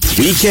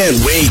We can't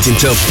wait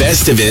until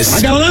Festivus.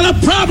 I got a lot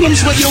of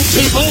problems with you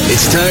people.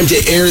 It's time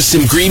to air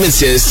some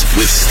grievances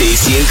with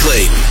Stacey and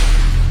Clayton.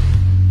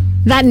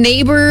 That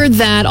neighbor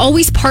that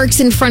always parks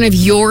in front of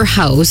your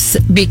house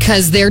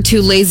because they're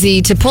too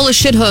lazy to pull a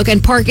shit hook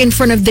and park in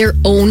front of their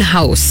own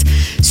house.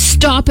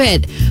 Stop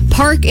it.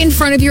 Park in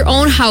front of your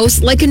own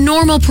house like a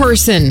normal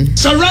person.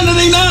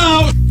 Serenity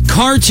now!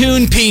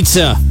 Cartoon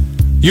pizza.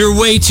 You're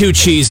way too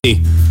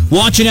cheesy.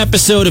 Watch an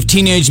episode of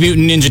Teenage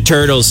Mutant Ninja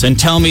Turtles and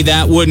tell me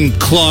that wouldn't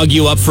clog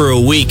you up for a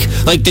week.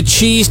 Like the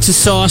cheese to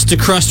sauce to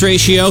crust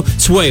ratio,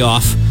 it's way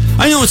off.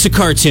 I know it's a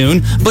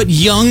cartoon, but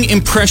young,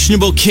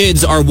 impressionable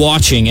kids are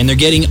watching and they're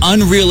getting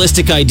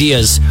unrealistic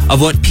ideas of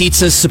what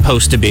pizza's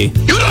supposed to be.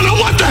 You don't know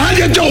what the hell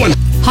you're doing!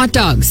 Hot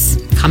dogs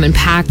come in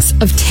packs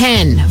of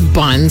 10.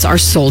 Buns are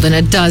sold in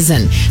a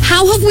dozen.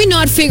 How have we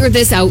not figured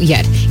this out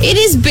yet? It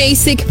is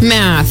basic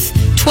math.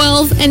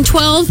 12 and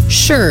 12?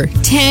 Sure.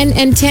 10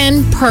 and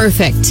 10?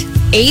 Perfect.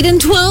 8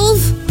 and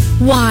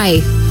 12? Why?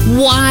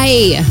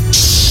 Why?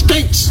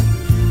 Stinks!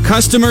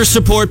 Customer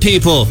support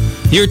people,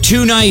 you're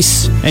too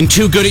nice and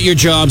too good at your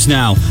jobs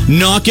now.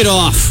 Knock it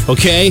off,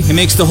 okay? It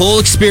makes the whole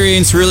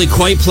experience really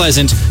quite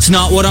pleasant. It's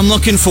not what I'm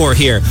looking for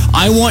here.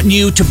 I want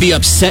you to be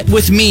upset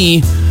with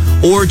me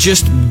or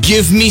just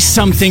give me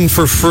something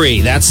for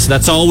free.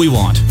 That's all we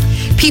want.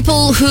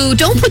 People who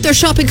don't put their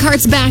shopping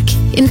carts back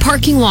in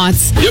parking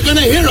lots. You're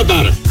gonna hear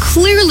about it.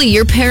 Clearly,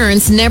 your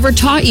parents never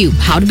taught you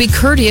how to be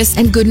courteous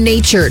and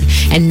good-natured.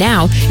 And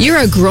now, you're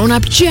a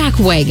grown-up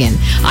jackwagon.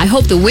 I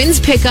hope the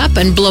winds pick up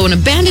and blow an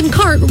abandoned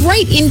cart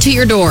right into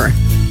your door.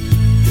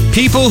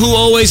 People who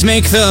always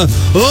make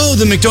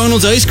the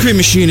McDonald's ice cream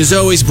machine is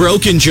always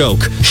broken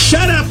joke.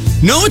 Shut up!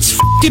 No, it's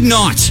f***ing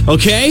not,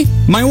 okay?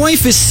 My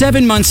wife is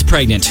 7 months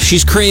pregnant.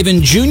 She's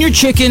craving junior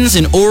chickens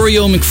and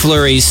Oreo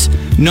McFlurries.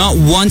 Not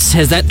once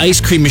has that ice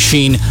cream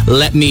machine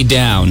let me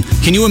down.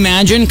 Can you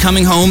imagine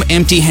coming home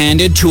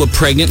empty-handed to a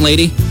pregnant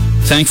lady?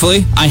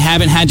 Thankfully, I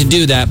haven't had to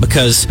do that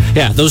because,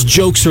 those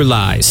jokes are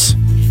lies.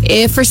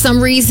 If for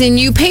some reason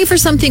you pay for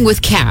something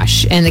with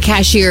cash and the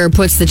cashier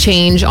puts the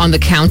change on the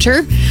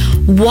counter,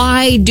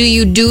 why do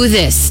you do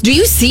this? Do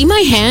you see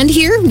my hand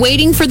here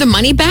waiting for the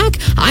money back?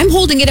 I'm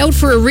holding it out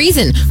for a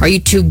reason. Are you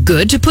too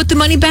good to put the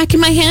money back in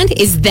my hand?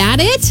 Is that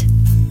it?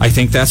 I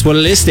think that's what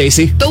it is,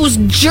 Stacey. Those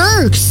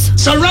jerks!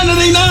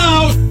 Serenity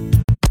now!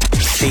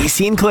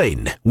 Stacey and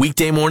Clayton,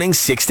 weekday mornings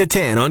 6 to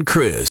 10 on Cruise.